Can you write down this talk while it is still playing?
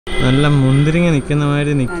നല്ല മുന്തിരിങ്ങ നിൽക്കുന്ന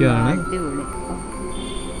മാതിരി നിൽക്കുകയാണ്.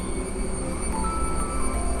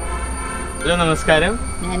 ഹലോ നമസ്കാരം,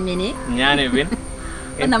 ഞാൻ എബിൻ.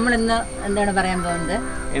 നമ്മളിന്ന് എന്താണ് പറയാൻ പോകുന്നത്?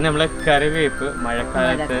 ഇന്ന് നമ്മളെ കറിവേപ്പ്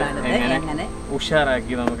മഴക്കാലത്ത് എങ്ങനെ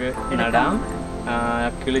ഉഷാറാക്കി നമുക്ക് നടാം,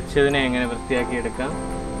 കിളിച്ചതിനെ എങ്ങനെ വൃത്തിയാക്കി എടുക്കാം,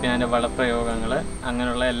 പിന്നെ അതിൻ്റെ വളപ്രയോഗങ്ങൾ,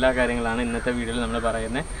 അങ്ങനെയുള്ള എല്ലാ കാര്യങ്ങളാണ് ഇന്നത്തെ വീഡിയോയിൽ നമ്മൾ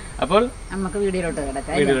പറയുന്നത്. അപ്പോൾ നമുക്ക് വീഡിയോയിലോട്ട്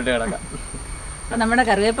കിടക്കാം. അപ്പോൾ നമ്മുടെ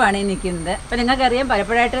കറിവേപ്പാണ് ഈ നിൽക്കുന്നത്. അപ്പോൾ നിങ്ങൾക്കറിയാം,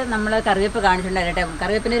 പലപ്പോഴായിട്ട് നമ്മൾ കറിവേപ്പ് കാണിച്ചിട്ടുണ്ടായിരുന്നു.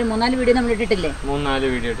 കറിവേപ്പിൻ്റെ ഒരു 3-4 വീഡിയോ നമ്മൾ ഇട്ടിട്ടില്ലേ? 3-4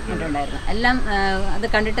 വീഡിയോ ഇട്ടിട്ടുണ്ടായിരുന്നു. എല്ലാം അത്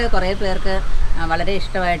കണ്ടിട്ട് കുറേ പേർക്ക് വളരെ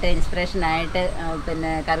ഇഷ്ടമായിട്ട്, ഇൻസ്പിറേഷനായിട്ട്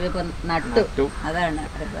പിന്നെ കറിവേപ്പ് നട്ടു. അതാണ്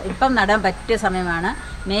ഇപ്പം നടാൻ പറ്റിയ സമയമാണ്.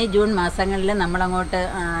 മെയ് ജൂൺ മാസങ്ങളിൽ നമ്മളങ്ങോട്ട്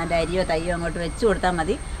അതിൻ്റെ അരിയോ തയ്യോ അങ്ങോട്ട് വെച്ച് കൊടുത്താൽ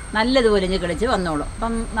മതി, നല്ലതുപോലെ ഇഞ്ഞ് കിളിച്ച് വന്നോളും.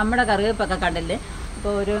 അപ്പം നമ്മുടെ കറിവേപ്പൊക്കെ കണ്ടില്ലേ,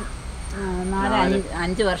 ഇപ്പോൾ ഒരു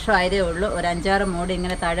 4-5 വർഷമായതേ ഉള്ളൂ. ഒരു 5-6 മൂടി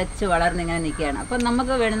ഇങ്ങനെ തഴച്ച് വളർന്നിങ്ങനെ നിൽക്കുകയാണ്. അപ്പം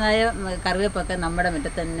നമുക്ക് വേണ്ടതായ കറിവേപ്പൊക്കെ നമ്മുടെ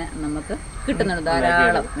മുറ്റത്ത് തന്നെ നമുക്ക് കിട്ടുന്നുണ്ട്,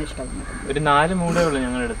 ധാരാളം ഇഷ്ടം. ഒരു 4 മൂടയുള്ളൂ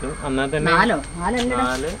ഞങ്ങളെടുത്തു.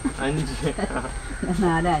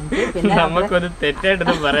 പിന്നെ നമുക്കൊരു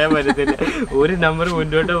തെറ്റായിട്ടൊന്നും പറയാൻ പറ്റത്തില്ല. ഒരു നമ്പർ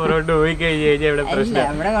മുന്നോട്ട് പുറകോട്ട് പോയി കഴിഞ്ഞാൽ ഇവിടെ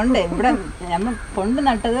ഉണ്ട്. ഇവിടെ നമ്മൾ കൊണ്ട്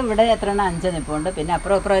നട്ടത് ഇവിടെ എത്ര 5 നിൽപ്പുണ്ട്. പിന്നെ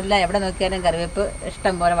അപ്പുറം എല്ലാം എവിടെ നോക്കിയാലും കറിവേപ്പ്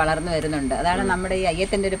ഇഷ്ടം പോലെ വളർന്നു വരുന്നുണ്ട്. അതാണ് നമ്മുടെ ഈ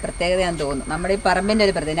അയ്യത്തിൻ്റെ ഒരു പ്രത്യേകത ഞാൻ തോന്നുന്നു. നമ്മുടെ ഈ പറമ്പിൻ്റെ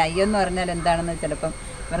ഒരു പ്രത്യേകത. അയ്യെന്ന് പറഞ്ഞാൽ എന്താണെന്ന് ചിലപ്പം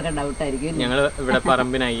ഇവർക്ക് ഡൗട്ടായിരിക്കും. ഞങ്ങൾ ഇവിടെ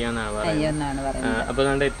പറമ്പിന് അയ്യെന്നാണ് പറയുന്നത്. അപ്പോൾ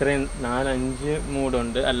അതുകൊണ്ട് ഇത്രയും 4-5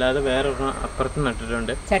 മൂടുണ്ട്. അല്ലാതെ വേറെ അപ്പുറത്ത്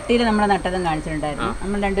നട്ടിട്ടുണ്ട്. ചട്ടിയിൽ നമ്മൾ നട്ടതും കാണിച്ചിട്ടുണ്ടായിരുന്നു.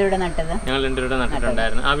 നമ്മൾ 2 രൂപയുടെ നട്ടത്. ഞങ്ങൾ 2 രൂപയുടെ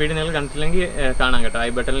നട്ടിട്ടുണ്ടായിരുന്നു. ആ വീഡിയോ നിങ്ങൾ കണ്ടിട്ടില്ലെങ്കിൽ കാണാൻ കേട്ടോ, ഐ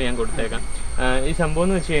ബട്ടണിൽ ഞാൻ കൊടുത്തേക്കാം. ഈ സംഭവം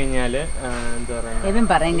എന്ന് വെച്ച് കഴിഞ്ഞാൽ എന്താ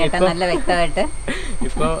പറയുക, നല്ല വ്യക്തമായിട്ട്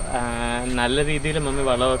ഇപ്പോൾ നല്ല രീതിയിൽ മമ്മി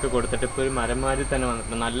വളമൊക്കെ കൊടുത്തിട്ട് ഇപ്പോൾ ഒരു മരമാരി തന്നെ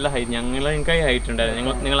വന്നിട്ടുണ്ട്. നല്ല ഹൈറ്റ്, ഞങ്ങളെക്കായി ഹൈറ്റ്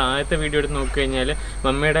ഉണ്ടായിരുന്നു. നിങ്ങൾ ആദ്യത്തെ വീഡിയോ എടുത്ത് നോക്കി കഴിഞ്ഞാൽ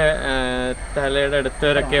മമ്മിയുടെ തലയുടെ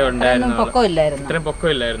അടുത്തവരൊക്കെ ഉണ്ടായിരുന്നു, ഇത്രയും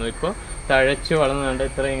പൊക്കമില്ലായിരുന്നു. ഇപ്പോൾ തഴച്ച് വളർന്നുകൊണ്ട്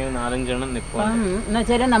ഇത്ര ഇങ്ങനെ 4-5 എണ്ണം നിൽക്കും. എന്ന്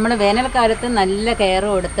വെച്ചാൽ നമ്മൾ വേനൽക്കാലത്ത് നല്ല കെയർ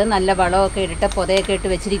കൊടുത്ത് നല്ല വളമൊക്കെ ഇട്ടിട്ട് പൊതയൊക്കെ ഇട്ട്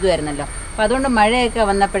വെച്ചിരിക്കുമായിരുന്നല്ലോ. അപ്പോൾ അതുകൊണ്ട് മഴയൊക്കെ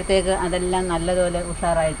വന്നപ്പോഴത്തേക്ക് അതെല്ലാം നല്ലതുപോലെ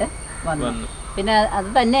ഉഷാറായിട്ട് വന്നു. പിന്നെ അത്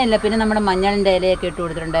തന്നെയല്ല, പിന്നെ നമ്മുടെ മഞ്ഞളിൻ്റെ ഇലയൊക്കെ ഇട്ട്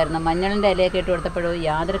കൊടുത്തിട്ടുണ്ടായിരുന്നു. മഞ്ഞളിൻ്റെ ഇലയൊക്കെ ഇട്ട് കൊടുത്തപ്പോഴും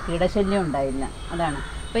യാതൊരു കീടശല്യം ഉണ്ടായില്ല. അതാണ്.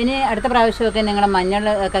 അപ്പോൾ ഇനി അടുത്ത പ്രാവശ്യമൊക്കെ നിങ്ങൾ മഞ്ഞൾ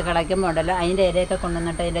ഒക്കെ കളയ്ക്കുമ്പോൾ ഉണ്ടല്ലോ, അതിൻ്റെ ഇലയൊക്കെ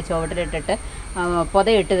കൊണ്ടുവന്നിട്ട് അതിൻ്റെ ചുവട്ടിലിട്ടിട്ട്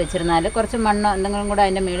പൊതയിട്ട് വെച്ചിരുന്നാൽ, കുറച്ച് മണ്ണോ എന്തെങ്കിലും കൂടെ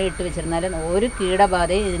അതിൻ്റെ മേളിൽ ഇട്ട് വെച്ചിരുന്നാൽ ഒരു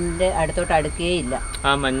കീടബാധയും ഇതിൻ്റെ അടുത്തോട്ട് അടുക്കുകയില്ല.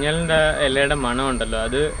 ആ മഞ്ഞളിൻ്റെ ഇലയുടെ മണം ഉണ്ടല്ലോ,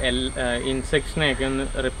 അത് ഇൻസെക്ഷനെയൊക്കെ ഒന്ന്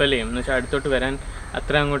റിപ്പൽ ചെയ്യും. എന്ന് വെച്ചാൽ അടുത്തോട്ട് വരാൻ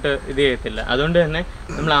അത്ര അങ്ങോട്ട് ഇത് ചെയ്യത്തില്ല. അതുകൊണ്ട് തന്നെ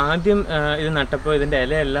നമ്മൾ ആദ്യം ഇത് നട്ടപ്പോൾ ഇതിൻ്റെ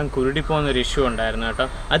ഇലയെല്ലാം കുരുടിപ്പോകുന്നൊരു ഇഷ്യൂ ഉണ്ടായിരുന്നു കേട്ടോ.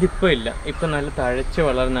 അതിപ്പോൾ ഇല്ല, ഇപ്പം നല്ല തഴച്ച്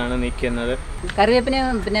വളർന്നാണ് നിൽക്കുന്നത്. കറിവേപ്പിനെ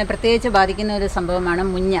പിന്നെ പ്രത്യേകിച്ച് ബാധിക്കുന്ന ഒരു സംഭവമാണ്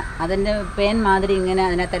മുഞ്ഞ. അതിൻ്റെ പേൻ മാതിരി ഇങ്ങനെ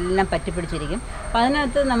അതിനകത്തെല്ലാം പറ്റിപ്പിടിച്ചിരിക്കും. അപ്പം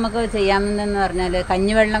അതിനകത്ത് നമുക്ക് ചെയ്യാമെന്ന് പറഞ്ഞാൽ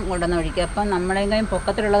കഞ്ഞിവെള്ളം കൊണ്ടുവന്ന് ഒഴിക്കുക. അപ്പം നമ്മളെങ്കിലും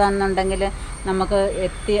പൊക്കത്തിലുള്ളതാണെന്നുണ്ടെങ്കിൽ നമുക്ക്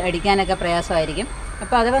എത്തി അടിക്കാനൊക്കെ പ്രയാസമായിരിക്കും.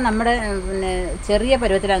 അപ്പോൾ അഥവാ നമ്മുടെ പിന്നെ ചെറിയ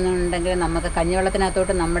പരുവത്തിലാണെന്നുണ്ടെങ്കിൽ നമുക്ക്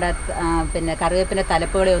കഞ്ഞിവെള്ളത്തിനകത്തോട്ട് നമ്മുടെ പിന്നെ കറിവേപ്പിൻ്റെ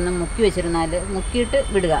തലപ്പുകളെ ഒന്ന് മുക്കിയിട്ട്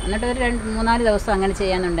വിടുക. എന്നിട്ട് ഒരു 3-4 ദിവസം അങ്ങനെ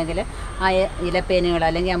ചെയ്യാന്നുണ്ടെങ്കിൽ ആ ഇലപ്പേനുകൾ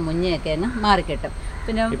അല്ലെങ്കിൽ ആ മുഞ്ഞയൊക്കെ അങ്ങ് മാറിക്കിട്ടും.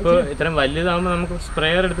 പിന്നെ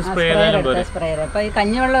സ്പ്രേയർ. അപ്പോൾ ഈ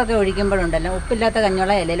കഞ്ഞിവെള്ളമൊക്കെ ഒഴിക്കുമ്പോഴുണ്ടല്ലോ, ഉപ്പില്ലാത്ത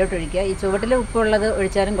കഞ്ഞിവെള്ളം ഇലയിലോട്ട് ഒഴിക്കുക. ഈ ചുവട്ടിൽ ഉപ്പുള്ളത്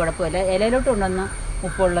ഒഴിച്ചാലും കുഴപ്പമില്ല, ഇലയിലോട്ട് കൊണ്ടൊന്ന്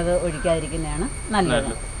ഉപ്പുള്ളത് ഒഴിക്കാതിരിക്കുന്നതാണ്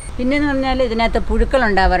നല്ലത്. പിന്നെയെന്ന് പറഞ്ഞാൽ ഇതിനകത്ത് പുഴുക്കൾ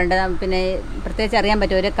ഉണ്ടാവാറുണ്ട്. പിന്നെ പ്രത്യേകിച്ച് അറിയാൻ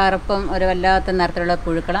പറ്റും, ഒരു കറുപ്പും ഒരു വല്ലാത്ത നിറത്തിലുള്ള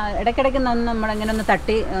പുഴുക്കൾ. ഇടയ്ക്കിടയ്ക്ക് നമ്മളിങ്ങനെ ഒന്ന്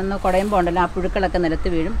തട്ടി ഒന്ന് കുടയുമ്പോൾ ഉണ്ടല്ലോ, ആ പുഴുക്കളൊക്കെ നിലത്ത്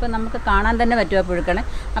വീഴും. ഇപ്പം നമുക്ക് കാണാൻ തന്നെ പറ്റും ആ പുഴുക്കളെ.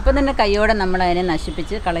 അപ്പം തന്നെ കൈയോടെ നമ്മൾ അതിനെ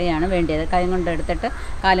നശിപ്പിച്ച് കളയുകയാണ് വേണ്ടത്. കൈ കൊണ്ട് എടുത്തിട്ട്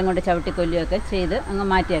കാലും കൊണ്ട് ചവിട്ടിക്കൊല്ലുകയൊക്കെ ചെയ്ത് അങ്ങ്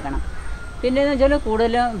മാറ്റിയേക്കണം. പിന്നെയെന്ന് വെച്ചാൽ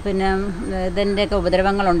കൂടുതലും പിന്നെ ഇതിൻ്റെയൊക്കെ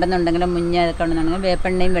ഉപദ്രവങ്ങളുണ്ടെന്നുണ്ടെങ്കിൽ മുഞ്ഞൊക്കെ ഉണ്ടെന്നുണ്ടെങ്കിൽ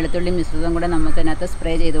വേപ്പെണ്ണയും വെളുത്തുള്ളിയും മിശ്രിതവും കൂടെ നമുക്ക് ഇതിനകത്ത്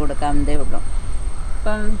സ്പ്രേ ചെയ്ത് കൊടുക്കാവുന്നതേ ഉള്ളൂ.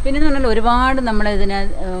 അപ്പം പിന്നെന്ന് പറഞ്ഞാൽ ഒരുപാട് നമ്മളിതിനെ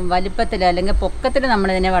വലിപ്പത്തിൽ അല്ലെങ്കിൽ പൊക്കത്തിൽ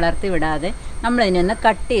നമ്മളിതിനെ വളർത്തി വിടാതെ നമ്മളിതിനെ ഒന്ന്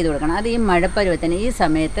കട്ട് ചെയ്ത് കൊടുക്കണം. അത് ഈ മഴപ്പരുവത്തിന് ഈ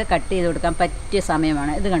സമയത്ത് കട്ട് ചെയ്ത് കൊടുക്കാൻ പറ്റിയ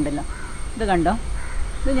സമയമാണ്. ഇത് കണ്ടല്ലോ, ഇത് കണ്ടോ,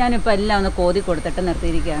 ഇത് ഞാനിപ്പോൾ എല്ലാം ഒന്ന് കോതി കൊടുത്തിട്ട്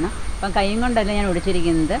നിർത്തിയിരിക്കുകയാണ്. അപ്പം കൈയും കൊണ്ടല്ല ഞാൻ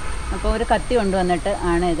ഒടിച്ചിരിക്കുന്നത്. അപ്പോൾ ഒരു കത്തി കൊണ്ടുവന്നിട്ട്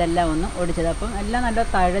ആണ് ഇതെല്ലാം ഒന്ന് ഒടിച്ചത്. അപ്പം എല്ലാം നല്ല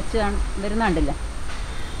തഴച്ച് വരുന്നുണ്ടില്ല.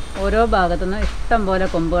 ഓരോ ഭാഗത്തുനിന്നും ഇഷ്ടം പോലെ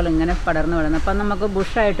കൊമ്പുകൾ ഇങ്ങനെ പടർന്നു വിടുന്നു. അപ്പം നമുക്ക്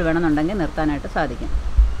ബുഷായിട്ട് വേണമെന്നുണ്ടെങ്കിൽ നിർത്താനായിട്ട് സാധിക്കും.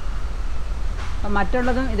 അപ്പം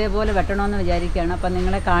മറ്റുള്ളതും ഇതേപോലെ വെട്ടണമെന്ന് വിചാരിക്കുകയാണ്. അപ്പം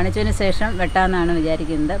നിങ്ങളെ കാണിച്ചതിന് ശേഷം വെട്ടാമെന്നാണ്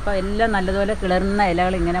വിചാരിക്കുന്നത്. അപ്പോൾ എല്ലാം നല്ലതുപോലെ കിളർന്ന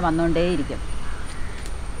ഇലകൾ ഇങ്ങനെ വന്നുകൊണ്ടേയിരിക്കും.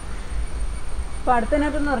 അപ്പോൾ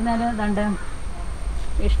അടുത്തതിനകത്തെന്ന് പറഞ്ഞാൽ ദണ്ട്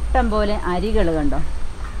ഇഷ്ടം പോലെ അരികൾ കണ്ടോ.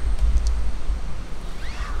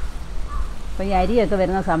 അപ്പോൾ ഈ അരിയൊക്കെ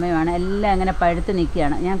വരുന്ന സമയമാണ്. എല്ലാം ഇങ്ങനെ പഴുത്ത്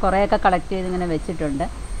നിൽക്കുകയാണ്. ഞാൻ കുറേയൊക്കെ കളക്ട് ചെയ്ത് ഇങ്ങനെ വെച്ചിട്ടുണ്ട്.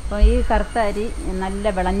 അപ്പോൾ ഈ കറുത്ത അരി നല്ല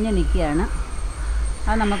വിളഞ്ഞ് നിൽക്കുകയാണ്.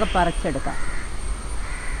 അത് നമുക്ക് പറിച്ചെടുക്കാം.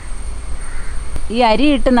 ഈ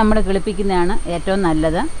അരിയിട്ട് നമ്മൾ കിളിപ്പിക്കുന്നതാണ് ഏറ്റവും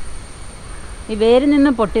നല്ലത്. ഈ വേരിൽ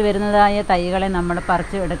നിന്ന് പൊട്ടി വരുന്നതായ തൈകളെ നമ്മൾ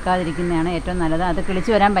പറിച്ച് എടുക്കാതിരിക്കുന്നതാണ് ഏറ്റവും നല്ലത്. അത്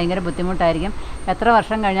കിളിച്ച് വരാൻ ഭയങ്കര ബുദ്ധിമുട്ടായിരിക്കും. എത്ര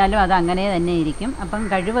വർഷം കഴിഞ്ഞാലും അത് അങ്ങനെ തന്നെ ഇരിക്കും. അപ്പം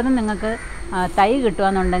കഴിവതും നിങ്ങൾക്ക് തൈ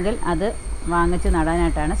കിട്ടുകയെന്നുണ്ടെങ്കിൽ അത് വാങ്ങിച്ച്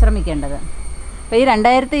നടാനായിട്ടാണ് ശ്രമിക്കേണ്ടത്. അപ്പോൾ ഈ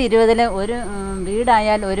 2020 ഒരു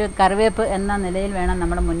വീടായാൽ ഒരു കറിവേപ്പ് എന്ന നിലയിൽ വേണം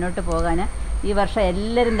നമ്മൾ മുന്നോട്ട് പോകാൻ. ഈ വർഷം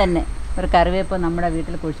എല്ലാവരും തന്നെ ഒരു കറിവേപ്പ് നമ്മുടെ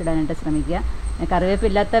വീട്ടിൽ കുഴിച്ചിടാനായിട്ട് ശ്രമിക്കുക.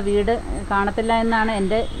 കറിവേപ്പില്ലാത്ത വീട് കാണത്തില്ല എന്നാണ്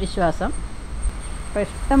എൻ്റെ വിശ്വാസം. അപ്പോൾ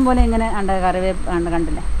ഇഷ്ടം പോലെ ഇങ്ങനെ കറിവേപ്പ്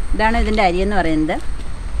കണ്ടില്ലേ. ഇതാണ് ഇതിൻ്റെ അരിയെന്ന് പറയുന്നത്.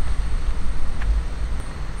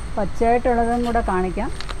 പച്ചയായിട്ടുള്ളതും കൂടെ കാണിക്കാം.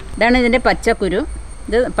 ഇതാണ് ഇതിൻ്റെ പച്ചക്കുരു.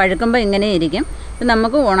 ഇത് പഴുക്കുമ്പോൾ ഇങ്ങനെ ഇരിക്കും. ഇത്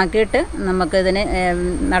നമുക്ക് ഉണക്കിയിട്ട് നമുക്കിതിനെ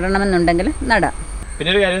നടണമെന്നുണ്ടെങ്കിൽ നടാം. പിന്നെ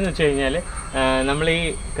ഒരു കാര്യം എന്ന് വെച്ച് കഴിഞ്ഞാൽ നമ്മൾ ഈ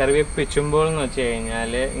കറിവേപ്പ് പിച്ചുമ്പോൾ എന്ന് വെച്ച്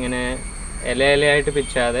കഴിഞ്ഞാൽ ഇങ്ങനെ ഇലയായിട്ട്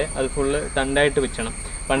പിച്ചാതെ അത് ഫുള്ള് തണ്ടായിട്ട് പിച്ചണം.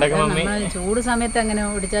 പണ്ടൊക്കെ മമ്മി ചൂട് സമയത്ത് അങ്ങനെ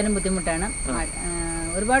ഒടിച്ചാലും ബുദ്ധിമുട്ടാണ്.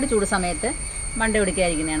 ഒരുപാട് ചൂട് സമയത്ത് മണ്ട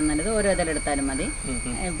ഒടിക്കാതിരിക്കുന്നതാണ് നല്ലത്. ഓരോ ഇതിലെടുത്താലും മതി.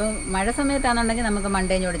 ഇപ്പം മഴ സമയത്താണെന്നുണ്ടെങ്കിൽ നമുക്ക്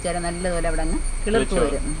മണ്ടേഞ്ഞ് ഒടിച്ചാലും നല്ലതുപോലെ അവിടെ അങ്ങ് കിളിർപ്പ്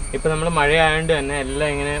വരും. ഇപ്പം നമ്മൾ മഴ ആയതുകൊണ്ട് തന്നെ എല്ലാം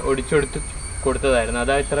ഇങ്ങനെ ഒടിച്ചൊടുത്ത് കൊടുത്തതായിരുന്നു.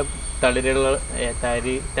 അതാ ഇത്ര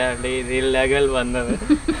തളിരിലകൾ വന്നത്.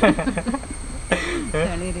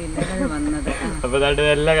 അപ്പൊ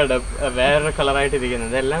എല്ലാം കണ്ട വേറൊരു കളറായിട്ട്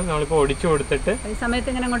ഇരിക്കുന്നത് എല്ലാം നമ്മളിപ്പോ ഒടിച്ചു കൊടുത്തിട്ട് ഈ സമയത്ത്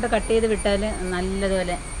ഇങ്ങനെ അങ്ങോട്ട് കട്ട് ചെയ്ത് വിട്ടാല്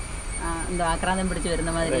നല്ലതുപോലെ എന്തോ ആക്രാന്തം പിടിച്ച്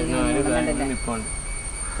വരുന്ന മാതിരി.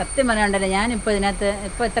 സത്യം പറയാണ്ടല്ലോ, ഞാനിപ്പോൾ ഇതിനകത്ത്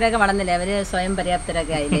ഇപ്പോൾ ഇത്രയൊക്കെ വളർന്നില്ലേ, അവർ സ്വയം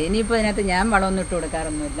പര്യാപ്തരൊക്കെ ആയില്ലേ. ഇനിയിപ്പോൾ ഇതിനകത്ത് ഞാൻ വളമൊന്നും ഇട്ട്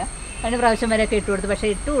കൊടുക്കാറൊന്നുമില്ല. അതിന് പ്രാവശ്യം വരെയൊക്കെ ഇട്ട് കൊടുത്തു. പക്ഷേ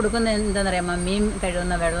ഇട്ട് കൊടുക്കുന്ന എന്താണെന്ന് പറയുക, മീൻ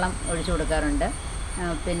കഴുകുന്ന വെള്ളം ഒഴിച്ചു കൊടുക്കാറുണ്ട്.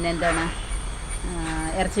 പിന്നെ എന്താണ്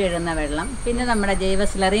ഇറച്ചി കഴുകുന്ന വെള്ളം, പിന്നെ നമ്മുടെ ജൈവ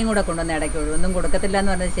സ്ലറിയും കൂടെ കൊണ്ടുവന്ന് ഇടയ്ക്ക് ഒഴിവ്. ഒന്നും കൊടുക്കത്തില്ല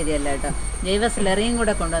എന്ന് പറഞ്ഞത് ശരിയല്ല കേട്ടോ. ജൈവ സ്ലറിയും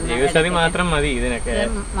കൂടെ കൊണ്ടുവന്ന്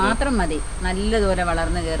മാത്രം മതി, നല്ലതുപോലെ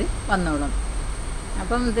വളർന്നു കയറി വന്നോളും.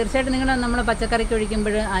 അപ്പം തീർച്ചയായിട്ടും നിങ്ങൾ നമ്മൾ പച്ചക്കറിക്ക്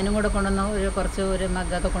ഒഴിക്കുമ്പോൾ അതിനും കൂടെ കൊണ്ടുവന്ന് ഒരു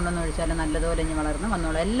മഗ്ഗൊക്കെ കൊണ്ടുവന്ന് ഒഴിച്ചാൽ നല്ലതുപോലെ ഇനി വളർന്ന്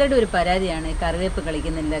വന്നോളും. എല്ലാവരും ഒരു പരാതിയാണ് ഈ കറിവേപ്പ്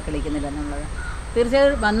കളിക്കുന്നില്ല എന്നുള്ളത്.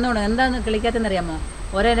 തീർച്ചയായും വന്നോളും. എന്താണെന്ന് കിളിക്കാത്തെന്നറിയാമോ,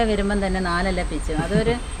 ഒരില വരുമ്പം തന്നെ 4 ഇല പിച്ചും.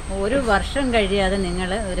 ഒരു വർഷം കഴിയാതെ നിങ്ങൾ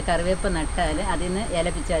ഒരു കറിവേപ്പ് നട്ടാൽ അതിൽ നിന്ന് ഇല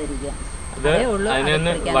പിച്ചാതിരിക്കുക.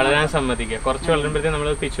 വളരാൻ സമ്മതിക്കുക. കുറച്ച് വളരുമ്പോഴത്തേക്ക് നമ്മൾ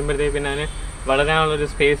പിച്ചുമ്പോഴത്തേക്ക് പിന്നെ അതിന് വളരാനുള്ളൊരു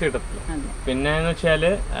സ്പേസ് കിട്ടത്തില്ല. പിന്നെ എന്ന് വെച്ചാൽ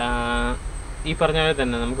ഈ പറഞ്ഞ പോലെ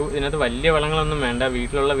തന്നെ നമുക്ക് ഇതിനകത്ത് വലിയ വളങ്ങളൊന്നും വേണ്ട.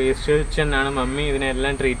 വീട്ടിലുള്ള വേസ്റ്റ് വെച്ച് തന്നെയാണ് മമ്മി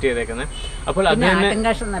ഇതിനെല്ലാം ട്രീറ്റ് ചെയ്തേക്കുന്നത്. അപ്പോൾ അത്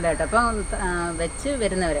നല്ല കേട്ടോ. അപ്പം വെച്ച്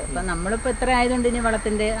വരുന്നവര് ഇപ്പം നമ്മളിപ്പോൾ ഇത്ര ആയതുകൊണ്ട് ഇനി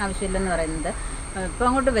വളത്തിൻ്റെ ആവശ്യമില്ലെന്ന് പറയുന്നത്. ഇപ്പം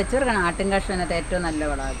അങ്ങോട്ട് വെച്ചവർക്കാണ് ആട്ടിൻകാഷ്ടം അതിനകത്ത് ഏറ്റവും നല്ല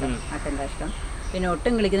വളമാക്കും. ആട്ടിൻകാഷ്ടം പിന്നെ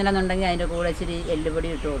ഒട്ടും കിളിക്കുന്നില്ലെന്നുണ്ടെങ്കിൽ അതിൻ്റെ കൂടെ ഇച്ചിരി എല്ലുപൊടി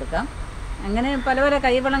ഇട്ട് കൊടുക്കാം. അങ്ങനെ പല പല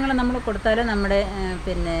കൈവളങ്ങൾ നമ്മൾ കൊടുത്താൽ നമ്മുടെ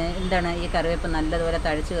പിന്നെ എന്താണ് ഈ കറിവേപ്പ് നല്ലതുപോലെ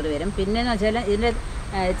തഴച്ചു കയറി വരും. പിന്നെയെന്ന് വെച്ചാൽ ഇതിൻ്റെ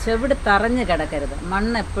ചെവിട് തറഞ്ഞ് കിടക്കരുത്.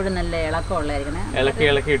 മണ്ണ് എപ്പോഴും നല്ല ഇളക്കമുള്ളതായിരിക്കണം.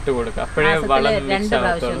 ഇളക്കി ഇട്ട് കൊടുക്കുക. 2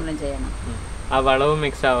 പ്രാവശ്യങ്ങളും ചെയ്യണം. ആ വളവും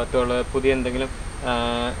മിക്സ് ആവത്തുള്ളൂ. പുതിയ എന്തെങ്കിലും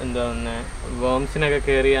എന്താ വോംസിനൊക്കെ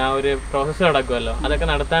കയറി ആ ഒരു പ്രോസസ്സ് നടക്കുമല്ലോ, അതൊക്കെ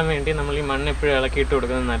നടത്താൻ വേണ്ടി നമ്മൾ ഈ മണ്ണ് എപ്പോഴും ഇളക്കിയിട്ട്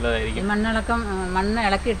കൊടുക്കുന്നത് നല്ലതായിരിക്കും. മണ്ണ്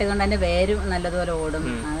ഇളക്കിയിട്ടതുകൊണ്ട് അതിൻ്റെ വേര് നല്ലതുപോലെ ഓടും.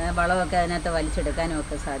 വളമൊക്കെ അതിനകത്ത് വലിച്ചെടുക്കാനും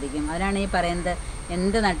ഒക്കെ സാധിക്കും. അതിനാണ് ഈ പറയുന്നത്,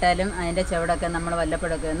 എന്ത് നട്ടാലും അതിൻ്റെ ചുവടൊക്കെ നമ്മൾ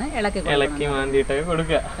വല്ലപ്പോഴൊക്കെ ഒന്ന് ഇളക്കി മാന്തിയിട്ടൊക്കെ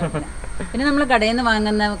കൊടുക്കുക. പിന്നെ നമ്മൾ കടയിൽ നിന്ന്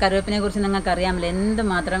വാങ്ങുന്ന കറിവേപ്പിനെ കുറിച്ച് നിങ്ങൾക്ക് അറിയാമല്ലോ,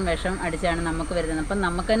 എന്തുമാത്രം വിഷം അടിച്ചാണ് നമുക്ക് വരുന്നത്. അപ്പം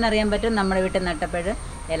നമുക്ക് തന്നെ അറിയാൻ പറ്റും. നമ്മുടെ വീട്ടിൽ നട്ടപ്പോൾ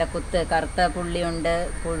ഇലക്കുത്ത്, കറുത്ത പുള്ളിയുണ്ട്,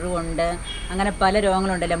 പുഴുവുണ്ട്, അങ്ങനെ പല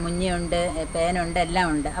രോഗങ്ങളുണ്ടല്ലോ, മുഞ്ഞയുണ്ട്, പേനുണ്ട്, എല്ലാം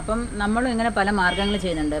ഉണ്ട്. അപ്പം നമ്മളും ഇങ്ങനെ പല മാർഗ്ഗങ്ങൾ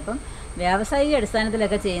ചെയ്യുന്നുണ്ട്. അപ്പം വ്യാവസായിക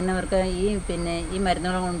അടിസ്ഥാനത്തിലൊക്കെ ചെയ്യുന്നവർക്ക് ഈ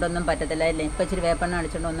മരുന്നുകൾ കൊണ്ടൊന്നും പറ്റത്തില്ല അല്ലേ. ഇപ്പം ഇച്ചിരി വേപ്പെണ്ണ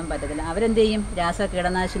അടിച്ചുകൊണ്ടൊന്നും പറ്റത്തില്ല. അവരെന്ത് ചെയ്യും,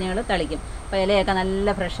 കീടനാശിനികൾ തളിക്കും. അപ്പോൾ ഇലയൊക്കെ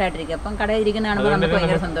നല്ല ഫ്രഷ് ആയിട്ടിരിക്കും. അപ്പം കടയിൽ ഇരിക്കുന്ന കാണുമ്പോൾ നമുക്ക്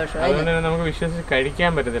ഭയങ്കര സന്തോഷമായി. നമുക്ക് വിശ്വസിച്ച്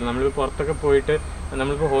കഴിക്കാൻ പറ്റത്തില്ല. നമ്മളിപ്പോൾ പുറത്തൊക്കെ പോയിട്ട്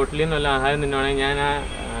നമ്മളിപ്പോൾ ഹോട്ടലിൽ നിന്നുള്ള ആഹാരം തിന്നുവാണെങ്കിൽ ഞാൻ ആ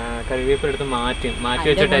കറിവേപ്പ് എടുത്ത് മാറ്റി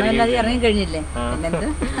വെച്ചിട്ടായിരിക്കും ഇറങ്ങിക്കഴിഞ്ഞില്ലേ.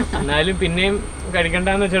 എന്നാലും പിന്നെയും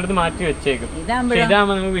കഴിക്കണ്ടെന്ന് വെച്ചെടുത്ത് മാറ്റി വെച്ചേക്കും.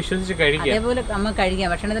 ഇതാകുമ്പോൾ നമുക്ക് വിശ്വസിച്ച് കഴിക്കാം. അതേപോലെ നമുക്ക് കഴിക്കാം,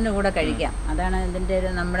 ഭക്ഷണത്തിന്റെ കൂടെ കഴിക്കാം. അതാണ് ഇതിന്റെ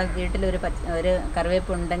നമ്മുടെ വീട്ടിൽ ഒരു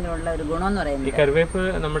കറിവേപ്പ് ഉണ്ടെങ്കിലുള്ള ഒരു ഗുണം എന്ന് പറയുന്നത്. ഈ കറിവേപ്പ്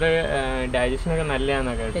നമ്മുടെ ഡൈജഷനൊക്കെ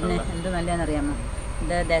നല്ലതാണെന്നൊക്കെ. പിന്നെ എന്ത് നല്ലതാണെന്നറിയാമോ,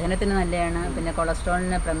 ഇത് ദഹനത്തിന് നല്ലതാണ്. പിന്നെ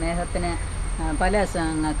കൊളസ്ട്രോളിന്, പ്രമേഹത്തിന്, പല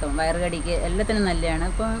അസുഖങ്ങൾക്കും, വയറുകടിക്ക്, എല്ലാത്തിനും നല്ലതാണ്.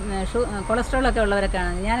 ഇപ്പം കൊളസ്ട്രോളൊക്കെ ഉള്ളവരൊക്കെ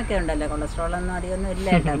ആണെങ്കിൽ, ഞാനൊക്കെ ഉണ്ടല്ലോ, കൊളസ്ട്രോളൊന്നും അധികമൊന്നും ഇല്ല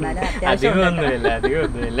കേട്ടോ, എന്നാലും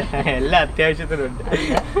അത്യാവശ്യത്തിനുണ്ട്.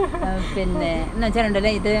 പിന്നെ എന്ന്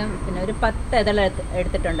വെച്ചാലുണ്ടല്ലോ, ഇത് പിന്നെ ഒരു 10 ഇതൾ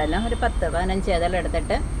എടുത്തിട്ടുണ്ടല്ലോ, ഒരു 10-15 ഇതൾ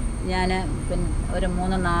എടുത്തിട്ട് ഞാൻ പിന്നെ ഒരു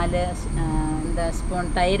 3-4 സ്പൂൺ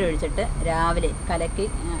തൈര് ഒഴിച്ചിട്ട് രാവിലെ കലക്കി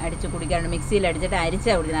അടിച്ച് കുടിക്കാറുണ്ട്. മിക്സിയിൽ അടിച്ചിട്ട്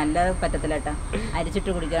അരിച്ചാൽ കുടിക്കുന്നത്, അല്ലാതെ പറ്റത്തില്ല കേട്ടോ. അരിച്ചിട്ട്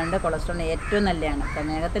കുടിക്കാറുണ്ട്. കൊളസ്ട്രോളിന് ഏറ്റവും നല്ലതാണ്,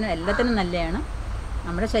 പ്രമേഹത്തിനും എല്ലാത്തിനും നല്ലതാണ്,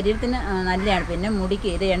 നമ്മുടെ ശരീരത്തിന് നല്ലതാണ്. പിന്നെ മുടിക്ക്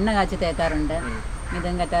ഇത് എണ്ണ കാച്ചി തേക്കാറുണ്ട്.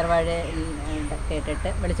 ഇതും കറ്റാർവാഴ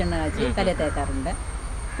കേട്ടിട്ട് വെളിച്ചെണ്ണ കാച്ചി തലയിൽ തേക്കാറുണ്ട്.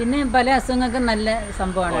 പിന്നെ പല അസുഖങ്ങൾക്കും നല്ല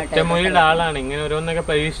സംഭവമാണ് കേട്ടോ. ഒറ്റമൂലിയുടെ ആളാണ്, ഇങ്ങനെ ഓരോന്നൊക്കെ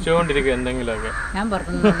പരീക്ഷിച്ചുകൊണ്ടിരിക്കും എന്തെങ്കിലുമൊക്കെ. ഞാൻ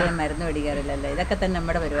പുറത്തുനിന്ന് മരുന്ന് മേടിക്കാറില്ലല്ലോ, ഇതൊക്കെ തന്നെ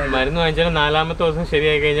നമ്മുടെ പരിപാടി. മരുന്ന് വാങ്ങിച്ചാൽ 4-ാമത്തെ ദിവസം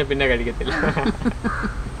ശരിയായി കഴിഞ്ഞാൽ പിന്നെ കഴിക്കത്തില്ല,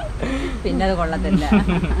 പിന്നെ അത് കൊള്ളത്തില്ല.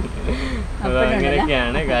 അപ്പൊ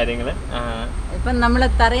അങ്ങനെയൊക്കെയാണ് കാര്യങ്ങള്. ഇപ്പം നമ്മൾ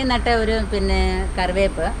തറയിൽ നട്ട ഒരു പിന്നെ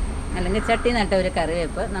കറിവേപ്പ് അല്ലെങ്കിൽ ചട്ടി നട്ട ഒരു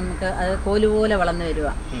കറിവേപ്പ് നമുക്ക് അത് കോലുപോലെ വളർന്നു വരുക.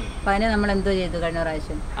 അപ്പൊ അതിനെ നമ്മൾ എന്തോ ചെയ്തു കഴിഞ്ഞ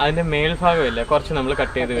പ്രാവശ്യം? അതിന്റെ മേൽഭാഗമില്ല, കുറച്ച് നമ്മൾ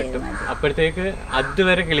കട്ട് ചെയ്ത് വെട്ടും. അപ്പോഴത്തേക്ക്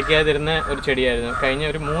അതുവരെ കിളിക്കാതിരുന്ന ഒരു ചെടിയായിരുന്നു. കഴിഞ്ഞ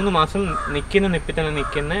ഒരു 3 മാസം നിപ്പിൽ തന്നെ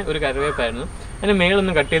നിൽക്കുന്ന ഒരു കറിവേപ്പായിരുന്നു. അതിന്റെ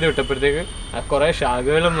മേളൊന്നും കട്ട് ചെയ്ത് വിട്ടപ്പോഴത്തേക്ക് കുറെ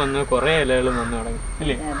ശാഖകളും വന്നു, കുറെ ഇലകളും വന്നു തുടങ്ങി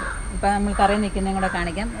അല്ലേ? ഇപ്പൊ നമ്മൾ കറി നിൽക്കുന്നതും കൂടെ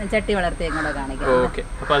കാണിക്കാം, ചട്ടി വളർത്തിയും കൂടെ കാണിക്കാം. ഓക്കെ,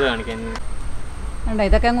 അപ്പൊ അത് കാണിക്കാം. കണ്ടോ,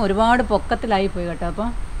 ഇതൊക്കെ അങ്ങ് ഒരുപാട് പൊക്കത്തിലായി പോയി കേട്ടോ.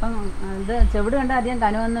 അപ്പം ഇത് ചെവിട് കണ്ടാൽ അധികം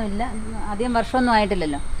കനമൊന്നുമില്ല, അധികം വർഷമൊന്നും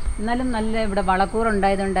ആയിട്ടില്ലല്ലോ. എന്നാലും നല്ല ഇവിടെ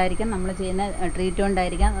വളക്കൂറുണ്ടായതുകൊണ്ടായിരിക്കാം, നമ്മൾ ചെയ്യുന്ന ട്രീറ്റ്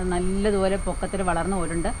കൊണ്ടായിരിക്കാം നല്ലതുപോലെ പൊക്കത്തിൽ വളർന്നു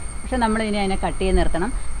പോയിട്ടുണ്ട്. പക്ഷെ നമ്മളിനി അതിനെ കട്ട് ചെയ്ത്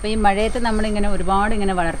നിർത്തണം. അപ്പോൾ ഈ മഴയത്ത് നമ്മളിങ്ങനെ ഒരുപാട്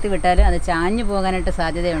ഇങ്ങനെ വളർത്തി വിട്ടാൽ അത് ചാഞ്ഞു പോകാനായിട്ട്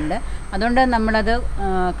സാധ്യതയുണ്ട്. അതുകൊണ്ട് നമ്മളത്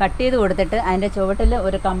കട്ട് ചെയ്ത് കൊടുത്തിട്ട് അതിൻ്റെ ചുവട്ടിൽ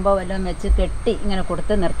ഒരു കമ്പോ വല്ലതും വെച്ച് കെട്ടി ഇങ്ങനെ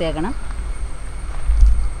കൊടുത്ത് നിർത്തിയേക്കണം.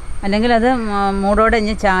 അല്ലെങ്കിൽ അത് മൂടോടെ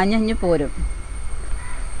ചാഞ്ഞ് പോരും.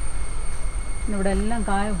 ഇവിടെ എല്ലാം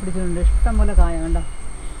കായ പിടിച്ചിട്ടുണ്ട്, ഇഷ്ടംപോലെ കായ കണ്ടോ,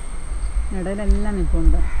 ഇടയിലെല്ലാം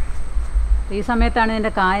നിൽപ്പുണ്ട്. ഈ സമയത്താണ്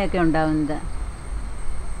ഇതിൻ്റെ കായൊക്കെ ഉണ്ടാകുന്നത്.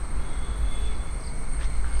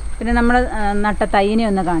 പിന്നെ നമ്മൾ നട്ട തൈനെ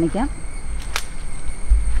ഒന്ന് കാണിക്കാം.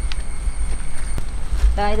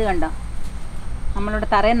 ഇത് കണ്ടോ, നമ്മളിവിടെ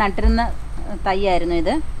തറയിൽ നട്ടിരുന്ന തൈയായിരുന്നു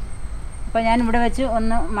ഇത്. അപ്പോൾ ഞാൻ ഇവിടെ വെച്ച്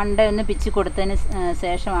മണ്ട പിച്ചി കൊടുത്തതിന്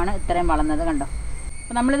ശേഷമാണ് ഇത്രയും വളർന്നത് കണ്ടോ.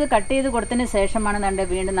 അപ്പോൾ നമ്മളിത് കട്ട് ചെയ്ത് കൊടുത്തതിന് ശേഷമാണ് കണ്ട്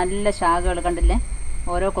വീണ്ടും നല്ല ശാഖകൾ കണ്ടില്ലേ,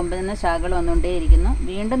 ഓരോ കൊമ്പിൽ നിന്ന് ശാഖകൾ വന്നുകൊണ്ടേയിരിക്കുന്നു.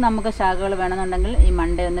 വീണ്ടും നമുക്ക് ശാഖകൾ വേണമെന്നുണ്ടെങ്കിൽ ഈ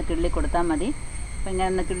മണ്ടയൊന്ന് കിള്ളി കൊടുത്താൽ മതി. അപ്പോൾ ഇങ്ങനെ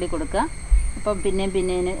ഒന്ന് കിള്ളി കൊടുക്കുക. അപ്പം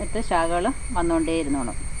പിന്നെയും ശാഖകൾ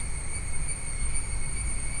വന്നുകൊണ്ടേയിരുന്നോളും.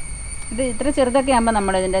 ഇത് ഇത്ര ചെറുതൊക്കെ ആകുമ്പോൾ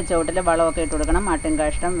നമ്മളിതിൻ്റെ ചുവട്ടിൽ വളമൊക്കെ ഇട്ട് കൊടുക്കണം. ആട്ടിൻ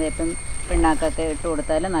കാഷ്ടം, വേപ്പും പിണ്ണാക്കൊക്കെ ഇട്ട്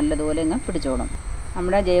കൊടുത്താൽ നല്ലതുപോലെ ഇങ്ങ് പിടിച്ചോളും.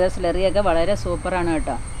 നമ്മുടെ ജൈവ സ്ലറിയൊക്കെ വളരെ സൂപ്പറാണ്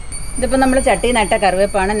കേട്ടോ. ഇതിപ്പോൾ നമ്മൾ ചട്ടി നട്ട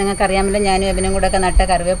കറിവേപ്പാണ്, നിങ്ങൾക്കറിയാമല്ലോ, ഞാനും അഭിനും കൂടെ ഒക്കെ നട്ട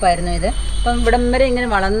കറിവേപ്പായിരുന്നു ഇത്. അപ്പം ഇവിടം വരെ ഇങ്ങനെ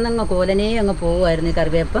വളർന്നങ്ങ് കോലനേ അങ്ങ് പോകുമായിരുന്നു ഈ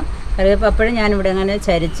കറിവേപ്പ്. അപ്പോഴും ഞാനിവിടെ അങ്ങനെ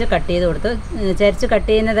ചരിച്ച് കട്ട് ചെയ്ത് കൊടുത്തു. ചരിച്ച് കട്ട്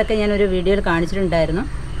ചെയ്യുന്നതൊക്കെ ഞാനൊരു വീഡിയോയിൽ കാണിച്ചിട്ടുണ്ടായിരുന്നു,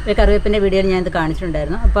 ഈ കറിവേപ്പിൻ്റെ വീഡിയോയിൽ ഞാനിത്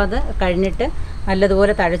കാണിച്ചിട്ടുണ്ടായിരുന്നു. അപ്പോൾ അത് കഴിഞ്ഞിട്ട്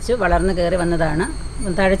നല്ലതുപോലെ തഴച്ച് വളർന്ന് കയറി വന്നതാണ്.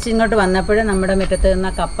 തഴച്ച് ഇങ്ങോട്ട് വന്നപ്പോൾ നമ്മുടെ മുറ്റത്ത്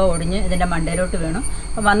നിന്ന് കപ്പ ഒടിഞ്ഞ് ഇതിൻ്റെ മണ്ടയിലോട്ട് വീണു.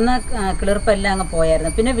 അപ്പോൾ വന്ന കിളിർപ്പെല്ലാം അങ്ങ്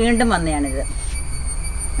പോയായിരുന്നു. പിന്നെ വീണ്ടും വന്നതാണിത്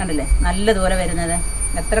കണ്ടില്ലേ, നല്ലതുപോലെ വരുന്നത്.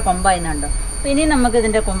 എത്ര കൊമ്പായിരുന്നുണ്ടോ. അപ്പോൾ ഇനിയും നമുക്ക്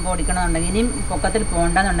ഇതിൻ്റെ കൊമ്പ് ഓടിക്കണമെന്നുണ്ടെങ്കിൽ, ഇനിയും പൊക്കത്തിൽ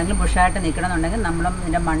പോകണ്ടെന്നുണ്ടെങ്കിൽ, ബുഷായിട്ട് നിൽക്കണമെന്നുണ്ടെങ്കിൽ നമ്മളും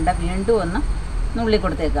ഇതിൻ്റെ മണ്ട വീണ്ടും ഒന്ന് നുള്ളി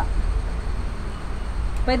കൊടുത്തേക്കാം.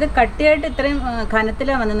 അപ്പോൾ ഇത് കട്ടിയായിട്ട് ഇത്രയും കനത്തിൽ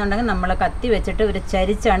വന്നെന്നുണ്ടെങ്കിൽ നമ്മൾ കത്തി വെച്ചിട്ട് ഒരു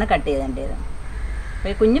ചരിച്ചാണ് കട്ട് ചെയ്തേണ്ടത്. അപ്പോൾ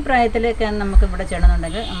ഈ കുഞ്ഞു പ്രായത്തിലൊക്കെ നമുക്ക് ഇവിടെ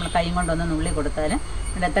ചെയ്യണമെന്നുണ്ടെങ്കിൽ നമ്മൾ കൈ കൊണ്ടൊന്ന് നുള്ളി കൊടുത്താൽ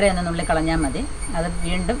ഇവിടെ എത്രയൊന്ന് നുള്ളി കളഞ്ഞാൽ മതി. അത്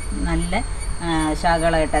വീണ്ടും നല്ല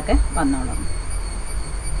ശാഖകളായിട്ടൊക്കെ വന്നോളും.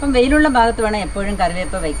 അപ്പം വെയിലുള്ള ഭാഗത്ത് വേണം എപ്പോഴും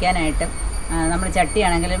കറിവേപ്പ് വയ്ക്കാനായിട്ട്. നമ്മൾ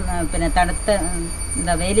ചട്ടിയാണെങ്കിലും പിന്നെ തണുത്ത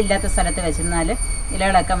വെയിലില്ലാത്ത സ്ഥലത്ത് വെച്ചിരുന്നാൽ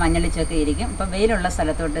ഇലകളൊക്കെ മഞ്ഞളിച്ചൊക്കെ ഇരിക്കും. അപ്പം വെയിലുള്ള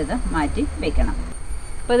സ്ഥലത്തോട്ട് ഇത് മാറ്റി വെക്കണം.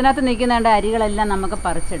 അപ്പോൾ ഇതിനകത്ത് നിൽക്കുന്ന അരികളെല്ലാം നമുക്ക്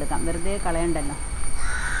പറിച്ചെടുക്കാം, വെറുതെ കളയണ്ടല്ലോ.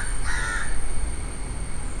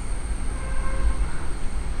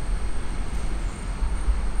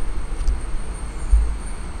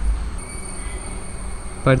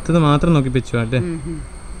 പഴുത്തത് മാത്രം നോക്കി വെച്ചു അല്ലേ?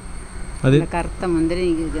 അത് കറുത്ത മുന്തിരി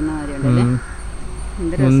നിൽക്കുന്ന കാര്യമുണ്ടല്ലേ,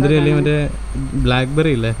 മുന്തിരി അല്ലെങ്കിൽ മറ്റേ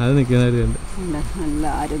ബ്ലാക്ക്ബെറി ഇല്ലേ, അത് നിൽക്കുന്നവരുണ്ട്. നല്ല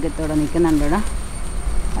ആരോഗ്യത്തോടെ നിൽക്കുന്നുണ്ട് ഇവിടെ.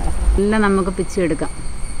 എല്ലാം നമുക്ക് പിച്ചെടുക്കാം.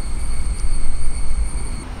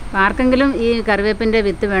 ആർക്കെങ്കിലും ഈ കറിവേപ്പിൻ്റെ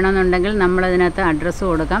വിത്ത് വേണമെന്നുണ്ടെങ്കിൽ നമ്മളതിനകത്ത് അഡ്രസ്സ്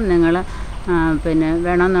കൊടുക്കാം. നിങ്ങൾ പിന്നെ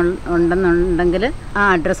വേണമെന്നുണ്ടെന്നുണ്ടെങ്കിൽ ആ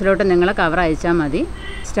അഡ്രസ്സിലോട്ട് നിങ്ങൾ കവർ അയച്ചാൽ മതി.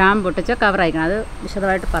 സ്റ്റാമ്പ് പൊട്ടിച്ച കവർ അയക്കണം, അത്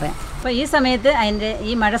വിശദമായിട്ട് പറയാം. അപ്പോൾ ഈ സമയത്ത് അതിൻ്റെ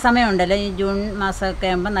ഈ മഴ സമയം ഉണ്ടല്ലോ, ഈ ജൂൺ മാസമൊക്കെ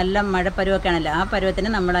ആകുമ്പോൾ നല്ല മഴപ്പരുവൊക്കെ ആണല്ലോ, ആ പരുവത്തിന്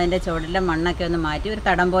നമ്മൾ അതിൻ്റെ ചുവട്ടിലെ മണ്ണൊക്കെ ഒന്ന് മാറ്റി ഒരു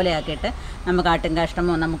തടം പോലെ ആക്കിയിട്ട് നമുക്ക് ആട്ടിൻ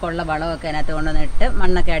കാഷ്ടമോ നമുക്കുള്ള വളമൊക്കെ അതിനകത്ത് കൊണ്ടുവന്നിട്ട്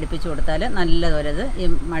മണ്ണൊക്കെ അടുപ്പിച്ച് കൊടുത്താൽ നല്ലതുപോലെ ഇത് ഈ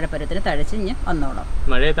മഴപ്പരുവത്തിന് തഴച്ചിഞ്ഞ് വന്നോളും.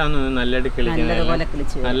 നല്ലതുപോലെ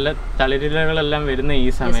കിളിച്ച് നല്ല തളിരിലകളെല്ലാം വരുന്ന ഈ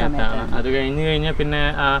സമയത്താണ്. അത് കഴിഞ്ഞാൽ പിന്നെ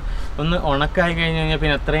ഒന്ന് ഉണക്കായി കഴിഞ്ഞാൽ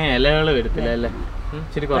പിന്നെ അത്രയും ഇലകൾ വരത്തില്ല അല്ലേ?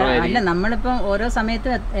 അല്ല, നമ്മളിപ്പം ഓരോ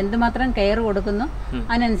സമയത്ത് എന്തുമാത്രം കെയർ കൊടുക്കുന്നു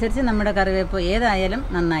അതിനനുസരിച്ച് നമ്മുടെ കറിവേപ്പ് ഏതായാലും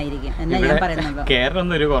നന്നായിരിക്കും എന്നാ ഞാൻ പറയുന്നത്.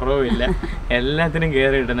 കെയറൊന്നും ഒരു കുറവുമില്ല, എല്ലാത്തിനും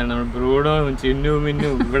കെയർ കിട്ടുന്നുണ്ട്. നമ്മൾ ബ്രൂഡോവും ചിന്നും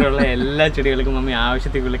മിന്നും ഇവിടെയുള്ള എല്ലാ ചെടികൾക്കും മമ്മി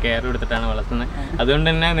ആവശ്യത്തിലുള്ള കെയർ കൊടുത്തിട്ടാണ് വളർത്തുന്നത്. അതുകൊണ്ട്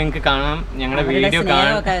തന്നെ നിങ്ങൾക്ക് കാണാം ഞങ്ങളുടെ വീഡിയോ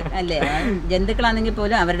അല്ലേ, ജന്തുക്കളാണെങ്കിൽ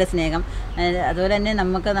പോലും അവരുടെ സ്നേഹം, അതുപോലെ തന്നെ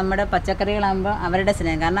നമുക്ക് നമ്മുടെ പച്ചക്കറികളാകുമ്പോൾ അവരുടെ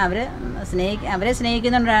സ്നേഹം, കാരണം അവരെ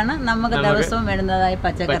സ്നേഹിക്കുന്നതുകൊണ്ടാണ് നമുക്ക് ദിവസവും വേണ്ടുന്നതായി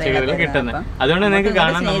പച്ചക്കറികൾ കിട്ടുന്നത്. അതുകൊണ്ട് നിങ്ങൾക്ക്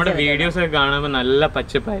കാണാം നമ്മുടെ വീഡിയോസ് ഒക്കെ കാണുമ്പോൾ നല്ല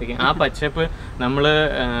പച്ചപ്പായിരിക്കും. ആ പച്ചപ്പ് നമ്മൾ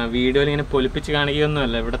വീഡിയോയിൽ ഇങ്ങനെ പൊലിപ്പിച്ച്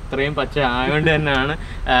കാണിക്കുകയൊന്നുമല്ല. ഇവിടെ ഇത്രയും പച്ച ആയതുകൊണ്ട് തന്നെയാണ്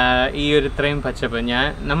ഈ ഒരു ഇത്രയും പച്ചപ്പ്.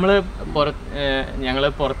 ഞങ്ങൾ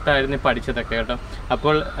പുറത്തായിരുന്നു പഠിച്ചതൊക്കെ കേട്ടോ.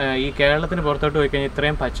 അപ്പോൾ ഈ കേരളത്തിന് പുറത്തോട്ട് പോയി കഴിഞ്ഞാൽ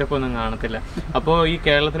ഇത്രയും പച്ചപ്പൊന്നും കാണത്തില്ല. അപ്പോൾ ഈ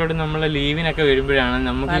കേരളത്തിലോട്ട് നമ്മൾ ലീവിനൊക്കെ വരുമ്പോഴാണ്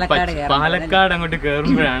നമുക്ക് പാലക്കാട് അങ്ങോട്ട്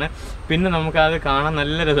കയറുമ്പോഴാണ് പിന്നെ നമുക്കത് കാണാൻ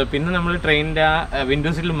നല്ല രസം. പിന്നെ നമ്മൾ ട്രെയിനിൻ്റെ ആ വിൻഡോ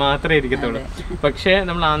സീറ്റിൽ മാത്രമേ ഇരിക്കത്തുള്ളൂ. പക്ഷേ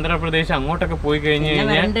നമ്മൾ ആന്ധ്രാപ്രദേശ് അങ്ങോട്ടൊക്കെ പോയി കഴിഞ്ഞ്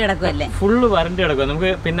കഴിഞ്ഞാൽ ഫുള്ള് വരണ്ട് കിടക്കും.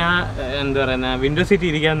 നമുക്ക് പിന്നെ എന്താ പറയുക വിൻഡോ സീറ്റ്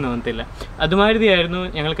ഇരിക്കാൻ തോന്നത്തില്ല. അതുമാതിരിയായിരുന്നു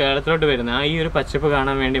ഞങ്ങൾ കേരളത്തിലോട്ട് വരുന്നത്, ഈ ഒരു പച്ചപ്പ്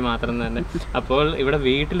കാണാൻ വേണ്ടി മാത്രം തന്നെ. അപ്പോൾ ഇവിടെ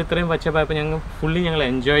വീട്ടിൽ ഇത്രയും പച്ചപ്പായപ്പോൾ ഞങ്ങൾ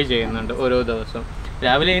എൻജോയ് ചെയ്യുന്നുണ്ട് ഓരോ ദിവസവും.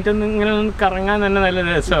 രാവിലെ ഏറ്റവും ഇങ്ങനെ ഒന്ന് കറങ്ങാൻ തന്നെ നല്ല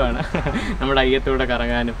രസമാണ്, നമ്മുടെ അയ്യത്തൂടെ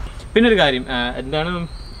കറങ്ങാനും. പിന്നെ ഒരു കാര്യം എന്താണ്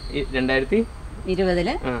 2020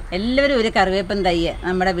 എല്ലാവരും ഒരു കറിവേപ്പൻ തയ്യ്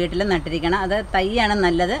നമ്മുടെ വീട്ടിൽ നട്ടിരിക്കണം. അത് തയ്യാണ്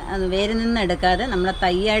നല്ലത്. അത് വേരിൽ നിന്ന് എടുക്കാതെ നമ്മളെ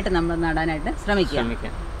തയ്യായിട്ട് നമ്മൾ നടാനായിട്ട് ശ്രമിക്കുക.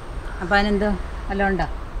 അപ്പം അതിനെന്തോ വല്ലതും ഉണ്ടോ?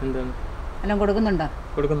 വല്ലതും കൊടുക്കുന്നുണ്ടോ?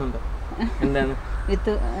 എന്താണ്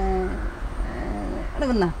വിത്ത്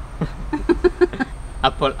എടുക്കുന്ന?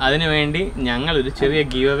 അപ്പോൾ അതിനുവേണ്ടി ഞങ്ങളൊരു ചെറിയ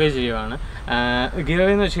ഗീവ് അവേ ചെയ്യുവാണ്. ഗീവ്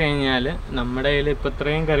അവേ എന്ന് വെച്ച് കഴിഞ്ഞാൽ നമ്മുടെ കയ്യിൽ ഇപ്പൊ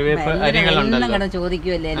ഇത്രയും കറിവേപ്പ് അരികളുണ്ടല്ലോ,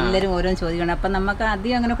 ചോദിക്കുമല്ലേ എല്ലാവരും ഓരോ ചോദിക്കണം. അപ്പൊ നമുക്ക്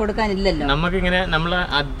അധികം അങ്ങനെ കൊടുക്കാനില്ലല്ലോ. നമുക്കിങ്ങനെ നമ്മൾ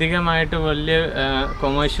അധികമായിട്ട് വലിയ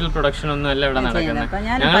കൊമേഴ്ഷ്യൽ പ്രൊഡക്ഷൻ ഒന്നും അല്ല ഇവിടെ നടക്കുന്നത്.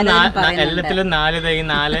 ഞങ്ങൾ എല്ലാത്തിലും 4 തൈ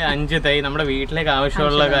 4-5 തൈ നമ്മുടെ വീട്ടിലേക്ക്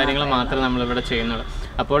ആവശ്യമുള്ള കാര്യങ്ങൾ മാത്രമേ നമ്മളിവിടെ ചെയ്യുന്നുള്ളൂ.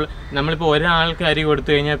 അപ്പോൾ നമ്മളിപ്പോൾ ഒരാൾക്ക് അരി കൊടുത്തു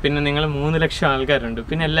കഴിഞ്ഞാൽ പിന്നെ നിങ്ങൾ 3 ലക്ഷം ആൾക്കാരുണ്ട്.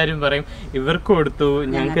 പിന്നെ എല്ലാവരും പറയും ഇവർക്ക് കൊടുത്തു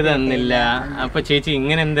ഞങ്ങൾക്ക് തന്നില്ല, അപ്പൊ ചേച്ചി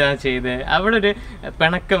ഇങ്ങനെ എന്താ ചെയ്ത്, അവിടെ ഒരു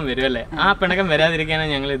പിണക്കം വരും അല്ലേ. ആ പിണക്കം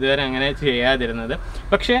വരാതിരിക്കാനാണ് ഞങ്ങൾ ഇതുവരെ അങ്ങനെ ചെയ്യാതിരുന്നത്.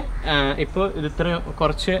 പക്ഷെ ഇപ്പോൾ ഇത്ര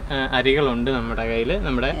കുറച്ച് അരികളുണ്ട് നമ്മുടെ കയ്യിൽ,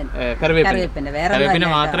 നമ്മുടെ കറിവേപ്പിൻ്റെ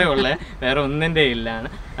മാത്രമേ ഉള്ളൂ, വേറെ ഒന്നിൻ്റെ ഇല്ലാണ്.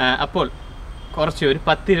 അപ്പോൾ കുറച്ച് ഒരു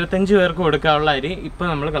 10-25 പേർക്ക് കൊടുക്കാനുള്ള അരി ഇപ്പോൾ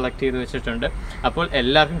നമ്മൾ കളക്ട് ചെയ്ത് വെച്ചിട്ടുണ്ട്. അപ്പോൾ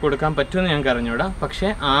എല്ലാവർക്കും കൊടുക്കാൻ പറ്റുമെന്ന് ഞങ്ങൾക്ക് അറിഞ്ഞൂടാ. പക്ഷേ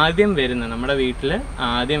നമ്മുടെ വീട്ടിൽ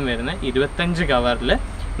ആദ്യം വരുന്ന 25 കവറിൽ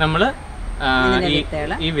നമ്മൾ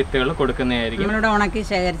ഈ വിത്തുകൾ കൊടുക്കുന്നതായിരിക്കും. ഉണക്കി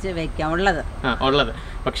ശേഖരിച്ച് വെക്കാം ഉള്ളത്.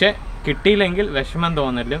 പക്ഷെ കിട്ടിയില്ലെങ്കിൽ വിഷമം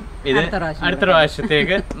തോന്നലും ഇത് അടുത്ത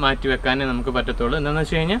പ്രാവശ്യത്തേക്ക് മാറ്റി വെക്കാനേ നമുക്ക് പറ്റത്തുള്ളൂ. എന്താണെന്ന്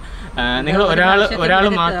വെച്ച് കഴിഞ്ഞാൽ നിങ്ങൾ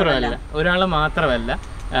ഒരാൾ മാത്രമല്ല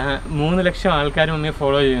 3 ലക്ഷം ആൾക്കാർ മുന്നേ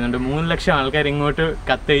ഫോളോ ചെയ്യുന്നുണ്ട്. 3 ലക്ഷം ആൾക്കാർ ഇങ്ങോട്ട്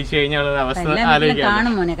കത്തയച്ചു കഴിഞ്ഞാൽ അവസ്ഥ ആലോചിക്കാം.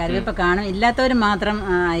 മാത്രം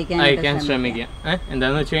അയക്കാൻ ശ്രമിക്കുക.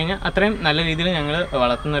 എന്താന്ന് വെച്ച് കഴിഞ്ഞാൽ അത്രയും നല്ല രീതിയിൽ ഞങ്ങൾ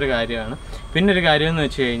വളർത്തുന്ന ഒരു കാര്യമാണ്. പിന്നെ ഒരു കാര്യം എന്ന്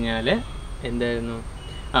വെച്ച് കഴിഞ്ഞാൽ എന്തായിരുന്നു,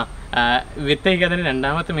 വിത്തയക്കാതിന്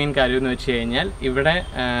രണ്ടാമത്തെ മെയിൻ കാര്യം എന്ന് വെച്ച് കഴിഞ്ഞാൽ ഇവിടെ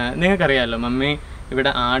നിങ്ങൾക്കറിയാമല്ലോ, മമ്മി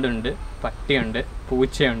ഇവിടെ ആടുണ്ട്, പട്ടിയുണ്ട്,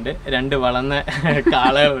 പൂച്ചയുണ്ട്, 2 വളർന്ന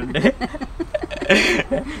കാളകളുണ്ട്.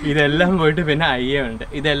 ഇതെല്ലാം പോയിട്ട് പിന്നെ അയ്യുണ്ട്.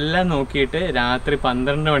 ഇതെല്ലാം നോക്കിയിട്ട് രാത്രി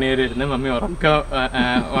 12 മണി വരെ ഇരുന്ന് മമ്മി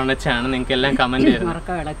ഉണച്ചാണ് നിങ്ങൾക്ക് എല്ലാം കമന്റ് ചെയ്യുന്നത്.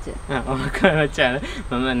 ഉറക്കവച്ചാണ്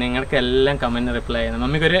നിങ്ങൾക്കെല്ലാം കമന്റ് റിപ്ലൈ ചെയ്യുന്നത്.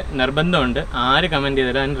 മമ്മിക്കൊരു നിർബന്ധമുണ്ട്, ആര് കമന്റ്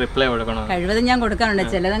ചെയ്താലും അതിന് റിപ്ലൈ കൊടുക്കണം. ഞാൻ കൊടുക്കാറുണ്ട്,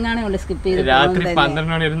 ചിലതങ്ങാണ് സ്കിപ്പ് ചെയ്ത് രാത്രി 12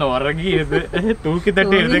 മണി ഇരുന്ന് ഉറങ്ങിയിരുന്ന്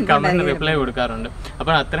തൂക്കിത്തട്ടി ഇരുന്ന് കമന്റ് റിപ്ലൈ കൊടുക്കാറുണ്ട്.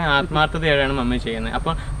 അപ്പോൾ അത്രയും ആത്മാർത്ഥതയാണ് മമ്മി ചെയ്യുന്നത്.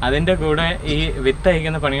 അപ്പോൾ അതിന്റെ കൂടെ ഈ വിത്ത്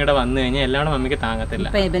അയക്കുന്ന പണിയുടെ വന്നു കഴിഞ്ഞാൽ എല്ലാവരും മമ്മിക്ക് താങ്ങത്തില്ല.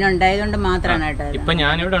 ഇപ്പൊ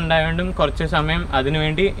ഞാനിവിടെ ഉണ്ടായതുകൊണ്ടും കുറച്ച് സമയം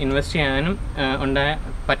അതിനുവേണ്ടി ഇൻവെസ്റ്റ് ചെയ്യാനും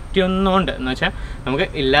പറ്റിയൊന്നുണ്ട്. എന്ന് വെച്ചാൽ നമുക്ക്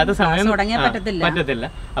ഇല്ലാത്ത സമയം പറ്റത്തില്ല.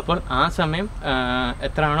 അപ്പോൾ ആ സമയം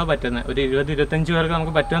എത്രയാണോ പറ്റുന്നത്, ഒരു 20-25 പേർക്ക്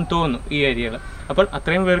നമുക്ക് പറ്റുമെന്ന് തോന്നുന്നു ഈ ഏരിയകൾ. അപ്പോൾ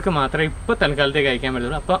അത്രയും പേർക്ക് മാത്രമേ ഇപ്പോൾ തൽക്കാലത്തേക്ക് അയക്കാൻ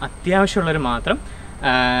പറ്റുള്ളൂ. അപ്പോൾ അത്യാവശ്യമുള്ളവർ മാത്രം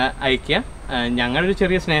അയക്കുക. ഞങ്ങളൊരു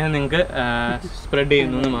ചെറിയ സ്നേഹം നിങ്ങൾക്ക് സ്പ്രെഡ്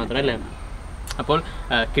ചെയ്യുന്നു എന്ന് മാത്രം അല്ലേ. അപ്പോൾ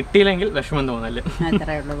കിട്ടിയില്ലെങ്കിൽ വിഷമം തോന്നല്.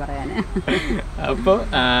 അപ്പോൾ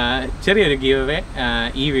ചെറിയൊരു ഗീവ് അവേ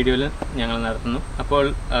ഈ വീഡിയോയിൽ ഞങ്ങൾ നടത്തുന്നു. അപ്പോൾ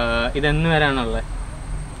ഇതെന്ന് വരാനുള്ളത്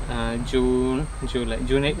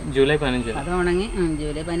ജൂലൈ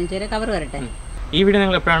 15 വരെ കവർ വരട്ടെ. ഈ വീഡിയോ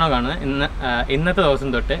നിങ്ങൾ എപ്പോഴാണോ കാണുന്നത്, ഇന്നത്തെ ദിവസം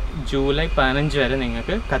തൊട്ട് ജൂലൈ 15 വരെ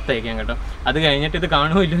നിങ്ങൾക്ക് കത്തയക്കാം കേട്ടോ. അത് കഴിഞ്ഞിട്ട് ഇത്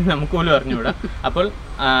കാണുമോ ഇല്ലെന്ന് നമുക്ക് പോലും അറിഞ്ഞുകൂടാ. അപ്പോൾ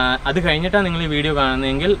അത് കഴിഞ്ഞിട്ടാണ് നിങ്ങൾ ഈ വീഡിയോ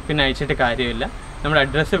കാണുന്നതെങ്കിൽ പിന്നെ അയച്ചിട്ട് കാര്യമില്ല. നമ്മുടെ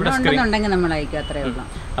അഡ്രസ്സ് ഇവിടെ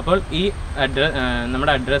അപ്പോൾ ഈ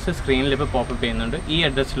നമ്മുടെ അഡ്രസ്സ് സ്ക്രീനിൽ ഇപ്പോൾ പോപ്പപ്പ് ചെയ്യുന്നുണ്ട്. ഈ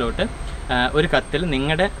അഡ്രസ്സിലോട്ട് ഒരു കത്തിൽ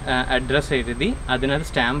നിങ്ങളുടെ അഡ്രസ്സ് എഴുതി അതിനകത്ത്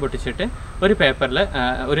സ്റ്റാമ്പ് ഒട്ടിച്ചിട്ട് ഒരു പേപ്പറിൽ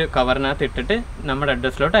ഒരു കവറിനകത്ത് ഇട്ടിട്ട് നമ്മുടെ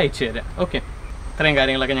അഡ്രസ്സിലോട്ട് അയച്ചു തരാം. ഓക്കെ, ഇത്രയും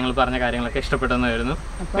കാര്യങ്ങളൊക്കെ ഞങ്ങൾ പറഞ്ഞ കാര്യങ്ങളൊക്കെ ഇഷ്ടപ്പെട്ടെന്ന് വരുന്നു.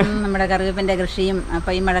 അപ്പം നമ്മുടെ കറിവേപ്പിൻ്റെ കൃഷിയും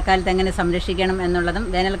അപ്പോൾ ഈ മഴക്കാലത്ത് എങ്ങനെ സംരക്ഷിക്കണം എന്നുള്ളതും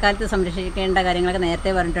വേനൽക്കാലത്ത് സംരക്ഷിക്കേണ്ട കാര്യങ്ങളൊക്കെ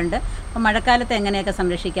നേരത്തെ പറഞ്ഞിട്ടുണ്ട്. അപ്പം മഴക്കാലത്ത് എങ്ങനെയൊക്കെ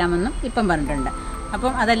സംരക്ഷിക്കാമെന്നും ഇപ്പം പറഞ്ഞിട്ടുണ്ട്.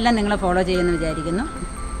 അപ്പം അതെല്ലാം നിങ്ങൾ ഫോളോ ചെയ്യുമെന്ന് വിചാരിക്കുന്നു.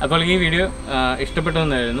 അപ്പോൾ ഈ വീഡിയോ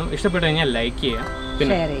ഇഷ്ടപ്പെട്ടെന്നായിരുന്നു. ഇഷ്ടപ്പെട്ടു കഴിഞ്ഞാൽ ലൈക്ക് ചെയ്യുക,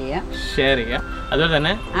 പിന്നെ ഷെയർ ചെയ്യുക. അതുപോലെ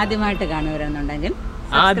തന്നെ ആദ്യമായിട്ട് കാണുവരെന്നുണ്ടെങ്കിൽ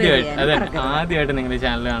ആദ്യമായിട്ട് നിങ്ങൾ ഈ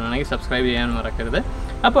ചാനൽ കാണുകയാണെങ്കിൽ സബ്സ്ക്രൈബ് ചെയ്യാൻ മറക്കരുത്.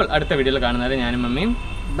 അപ്പോൾ അടുത്ത വീഡിയോയിൽ കാണുന്നവരെ ഞാനും മമ്മിയും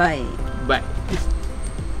ബൈ.